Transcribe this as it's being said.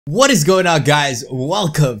What is going on, guys?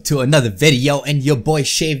 Welcome to another video, and your boy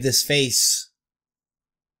shaved his face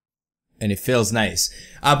and it feels nice.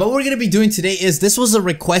 But what we're gonna be doing today is, this was a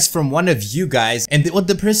request from one of you guys, and what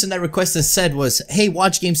the person that requested said was, hey,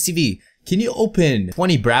 WatchGamesTV, can you open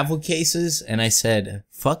 20 Bravo cases? And I said,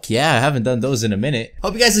 fuck yeah, I haven't done those in a minute.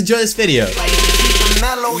 Hope you guys enjoy this video.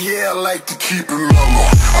 Mellow, yeah, I like to keep it mellow.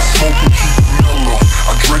 I smoke and keep it mellow.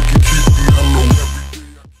 I drink and keep it mellow.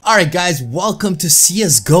 Alright guys, welcome to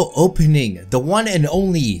CSGO opening, the one and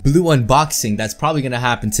only blue unboxing that's probably gonna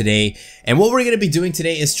happen today. And what we're gonna be doing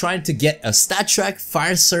today is trying to get a StatTrak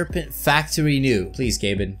Fire Serpent Factory New. Please,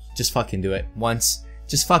 Gaben, just fucking do it once.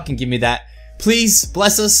 Just fucking give me that. Please,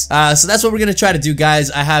 bless us. So that's what we're gonna try to do, guys.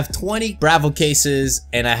 I have 20 Bravo cases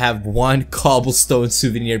and I have one cobblestone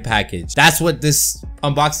souvenir package. That's what this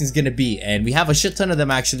unboxing is gonna be, and we have a shit ton of them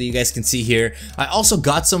actually, you guys can see here. I also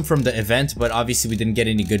got some from the event, but obviously we didn't get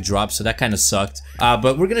any good drops, so that kind of sucked.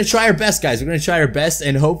 But we're gonna try our best, guys. We're gonna try our best,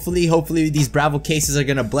 and hopefully these Bravo cases are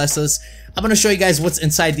gonna bless us. I'm gonna show you guys what's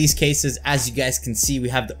inside these cases. As you guys can see, we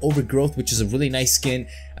have the Overgrowth, which is a really nice skin,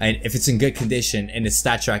 and if it's in good condition and it's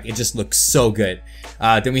StatTrak, it just looks so good.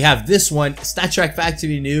 Then we have this one, StatTrak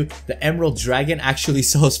Factory New. The Emerald Dragon actually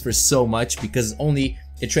sells for so much because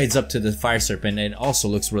it trades up to the Fire Serpent, and it also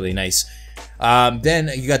looks really nice. Then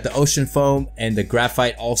you got the Ocean Foam and the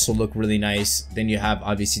Graphite, also look really nice. Then you have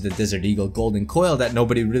obviously the Desert Eagle Golden Coil that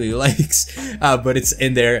nobody really likes, but it's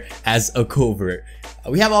in there as a covert.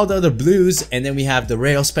 We have all the other blues, and then we have the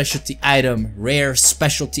rare specialty item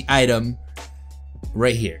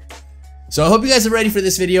right here. So I hope you guys are ready for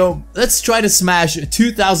this video. Let's try to smash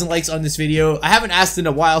 2,000 likes on this video. I haven't asked in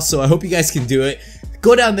a while, so I hope you guys can do it.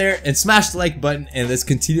 Go down there and smash the like button, and let's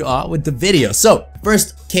continue on with the video. So,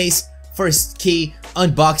 first case, first key,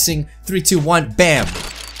 unboxing, 3, 2, 1, bam!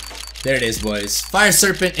 There it is, boys. Fire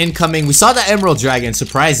Serpent incoming. We saw the Emerald Dragon,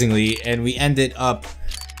 surprisingly, and we ended up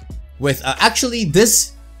with, actually,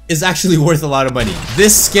 this is actually worth a lot of money.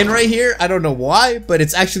 This skin right here, I don't know why, but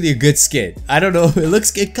it's actually a good skin. I don't know,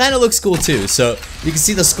 it kind of looks cool too. So you can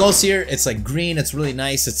see the skulls here. It's like green. It's really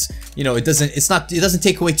nice. It's, you know, it doesn't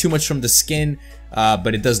take away too much from the skin,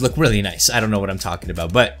 but it does look really nice. I don't know what I'm talking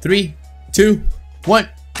about, but 3, 2, 1,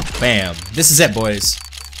 bam! This is it, boys.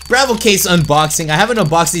 Bravo case unboxing. I haven't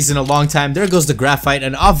unboxed these in a long time. There goes the Graphite,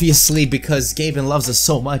 and obviously because Gaben loves us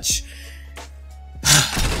so much,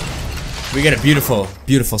 we got a beautiful,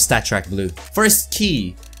 beautiful StatTrak blue. First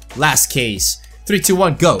key, last case. 3, 2,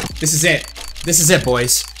 1, go. This is it. This is it,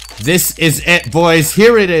 boys. This is it, boys.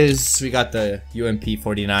 Here it is. We got the UMP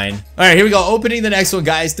 49. All right, here we go. Opening the next one,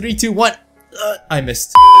 guys. 3, 2, 1. I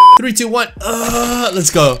missed. 3, 2, 1. Let's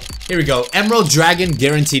go. Here we go. Emerald Dragon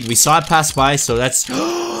guaranteed. We saw it pass by, so that's.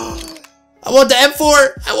 I want the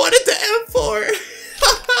M4. I wanted the M4.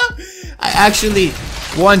 I actually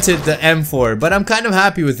wanted the M4, but I'm kind of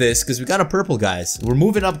happy with this because we got a purple, guys. We're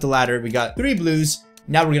moving up the ladder. We got 3 blues.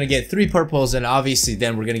 Now we're gonna get 3 purples, and obviously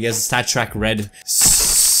then we're gonna get a StatTrak red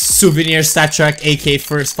souvenir StatTrak AK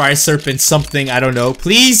first Fire Serpent something. I don't know.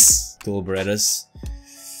 Please, dual Berettas.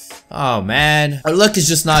 Oh man, our luck is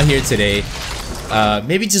just not here today.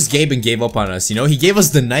 Maybe just Gaben gave up on us. You know, he gave us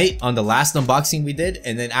the knight on the last unboxing we did,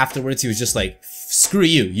 and then afterwards he was just like, screw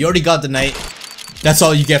you. You already got the knight. That's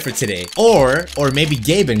all you get for today. Or maybe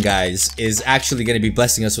Gaben, guys, is actually going to be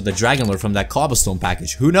blessing us with a Dragon Lord from that cobblestone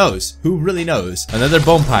package. Who knows? Who really knows? Another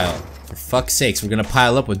bone pile. For fuck's sakes, we're going to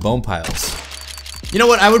pile up with bone piles. You know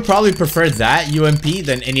what? I would probably prefer that UMP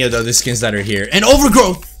than any of the other skins that are here. And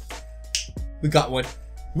Overgrowth! We got one.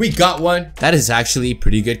 We got one. That is actually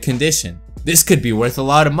pretty good condition. This could be worth a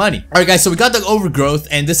lot of money. Alright guys, so we got the Overgrowth,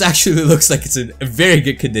 and this actually looks like it's in a very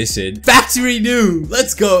good condition. Factory New!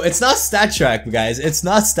 Let's go! It's not StatTrak, guys. It's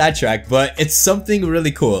not StatTrak, but it's something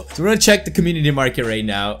really cool. So we're gonna check the community market right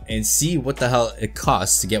now and see what the hell it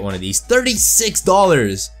costs to get one of these.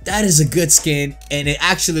 $36! That is a good skin, and it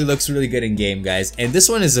actually looks really good in game, guys. And this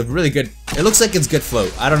one is a really good, it looks like it's good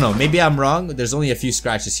float. I don't know, maybe I'm wrong. There's only a few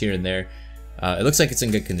scratches here and there. It looks like it's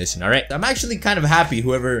in good condition. Alright, I'm actually kind of happy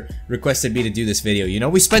whoever requested me to do this video. You know,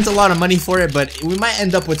 we spent a lot of money for it, but we might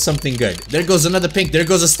end up with something good. There goes another pink. There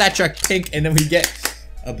goes a StatTrak pink, and then we get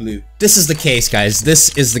a blue. This is the case, guys.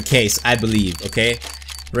 This is the case, I believe, okay?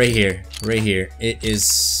 Right here. Right here. It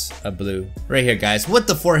is a blue. Right here, guys. With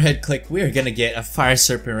the forehead click, we are gonna get a Fire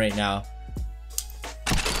Serpent right now.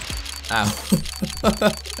 Ow.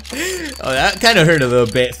 Oh, that kind of hurt a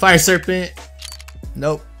little bit. Fire Serpent.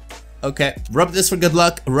 Nope. Okay, rub this for good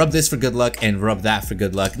luck, rub this for good luck, and rub that for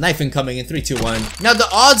good luck. Knife incoming in 3, 2, 1. Now the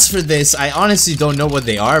odds for this, I honestly don't know what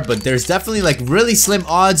they are, but there's definitely like really slim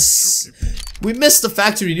odds. We missed the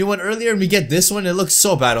factory new one earlier, and we get this one. It looks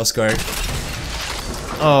so battle scarred.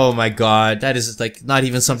 Oh my god, that is like not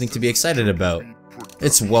even something to be excited about.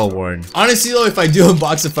 It's well worn. Honestly though, if I do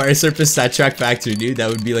unbox a Fire Serpent Stat Track Factory New, that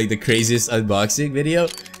would be like the craziest unboxing video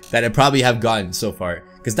that I probably have gotten so far.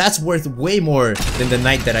 Because that's worth way more than the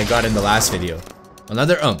night that I got in the last video.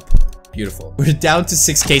 Another ump. Beautiful. We're down to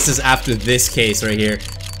 6 cases after this case right here.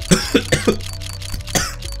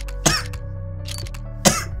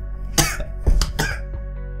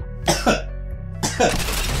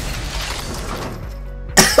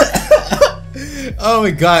 Oh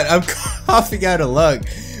my god, I'm coughing out a lung.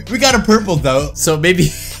 We got a purple though, so maybe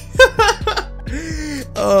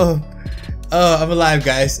oh, I'm alive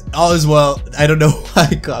guys. All is well. I don't know why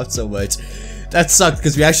I coughed so much. That sucked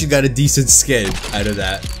because we actually got a decent skin out of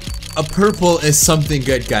that. A purple is something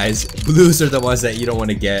good guys. Blues are the ones that you don't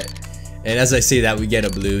want to get. And as I say that, we get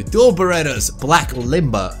a blue. Dual Berettas, Black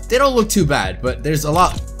Limba. They don't look too bad, but there's a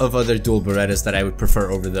lot of other dual Berettas that I would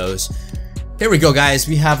prefer over those. Here we go guys,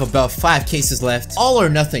 we have about 5 cases left. All or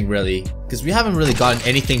nothing really, because we haven't really gotten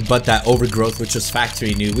anything but that Overgrowth, which was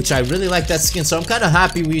factory new, which I really like that skin, so I'm kind of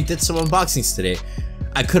happy we did some unboxings today.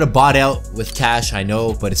 I could have bought out with cash, I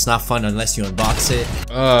know, but it's not fun unless you unbox it.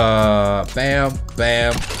 Bam,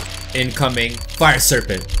 bam, incoming Fire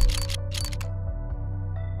Serpent.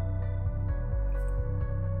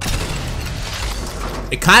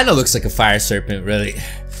 It kind of looks like a Fire Serpent, really.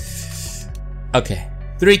 Okay.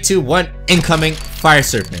 3, 2, 1, incoming Fire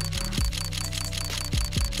Serpent.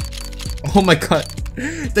 Oh my god.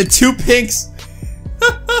 The 2 pinks.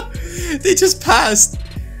 They just passed.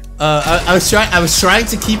 I was trying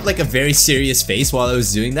to keep like a very serious face while I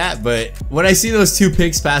was doing that, but when I see those 2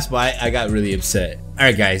 pinks pass by, I got really upset.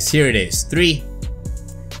 Alright guys, here it is. 3,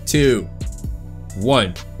 2,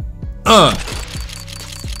 1.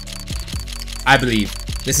 I believe.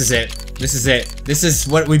 This is it. This is it. This is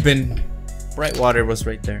what we've been... Brightwater was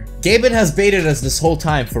right there. Gaben has baited us this whole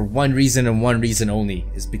time for one reason and one reason only.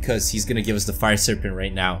 Is because he's gonna give us the Fire Serpent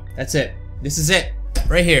right now. That's it. This is it.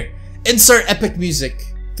 Right here. Insert epic music.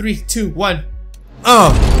 3, 2, 1.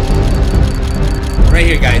 Right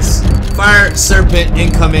here guys. Fire Serpent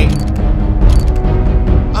incoming.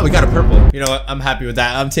 Oh, we got a purple. You know what? I'm happy with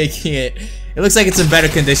that. I'm taking it. It looks like it's in better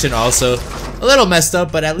condition also. A little messed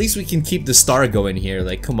up, but at least we can keep the star going here.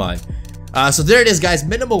 Like, come on. So there it is guys.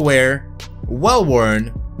 Minimal wear. Well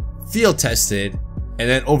worn, field tested, and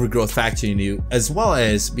then Overgrowth factory new, as well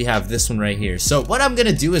as we have this one right here. So what I'm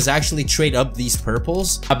gonna do is actually trade up these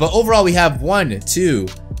purples, but overall we have 1, 2,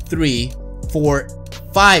 3, 4,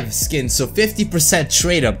 5 skins, so 50%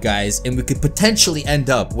 trade up guys, and we could potentially end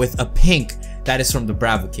up with a pink that is from the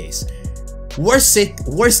Bravo case.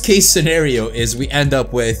 Worst case scenario is we end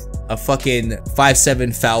up with a fucking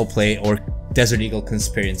 5-7 foul play or Desert Eagle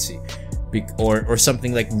conspiracy. Or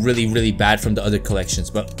something like really bad from the other collections.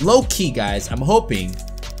 But low-key guys, I'm hoping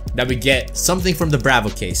that we get something from the Bravo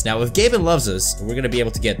case. Now if Gaben loves us, we're gonna be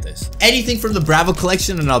able to get this. Anything from the Bravo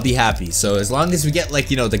collection and I'll be happy. So as long as we get like,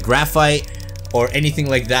 you know, the graphite or anything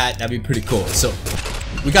like that, that'd be pretty cool. So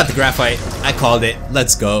we got the graphite, I called it,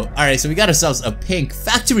 let's go. Alright, so we got ourselves a pink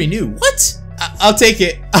factory new. What? I'll take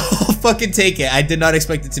it. I'll fucking take it. I did not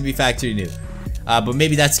expect it to be factory new. But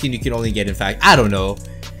maybe that skin you can only get in fact, I don't know.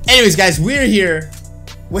 Anyways guys, we're here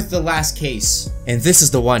with the last case, and this is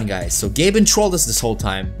the one guys. So Gaben trolled us this whole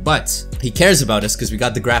time, but he cares about us because we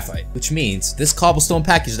got the graphite, which means this cobblestone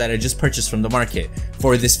package that I just purchased from the market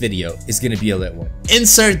for this video is gonna be a lit one.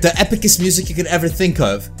 Insert the epicest music you could ever think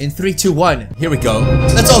of in 3, 2, 1. Here we go.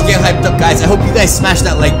 Let's all get hyped up guys. I hope you guys smash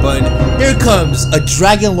that like button. Here comes a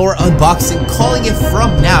Dragon Lore unboxing, calling it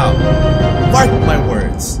from now. Mark my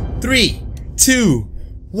words. 3, 2,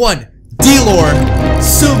 1. D-Lore,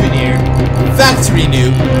 Souvenir, Factory New,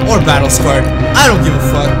 or Battle Scarred. I don't give a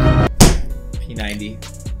fuck. P90.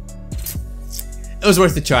 It was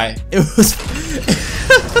worth a try. It was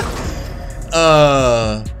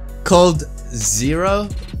Cold Zero,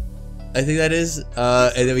 I think that is.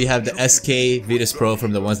 And then we have the SK Vitus Pro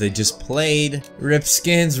from the ones they just played. Rip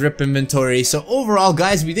skins, rip inventory. So overall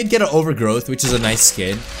guys, we did get an Overgrowth, which is a nice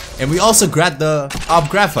skin. And we also grabbed the Ob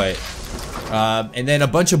Graphite. And then a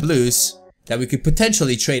bunch of blues that we could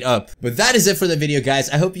potentially trade up. But that is it for the video guys.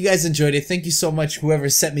 I hope you guys enjoyed it. Thank you so much whoever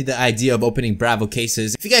sent me the idea of opening Bravo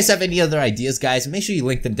cases. If you guys have any other ideas guys, make sure you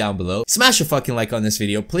link them down below. Smash a fucking like on this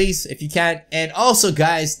video please if you can. And also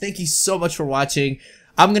guys, thank you so much for watching.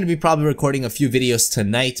 I'm gonna be probably recording a few videos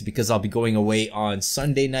tonight because I'll be going away on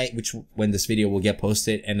Sunday night, which when this video will get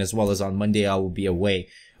posted, and as well as on Monday I will be away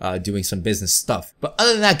doing some business stuff. But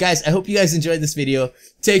other than that guys, I hope you guys enjoyed this video.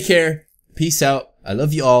 Take care. Peace out. I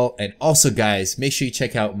love you all. And also guys, make sure you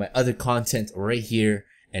check out my other content right here,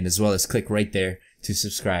 and as well as click right there to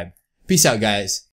subscribe. Peace out guys.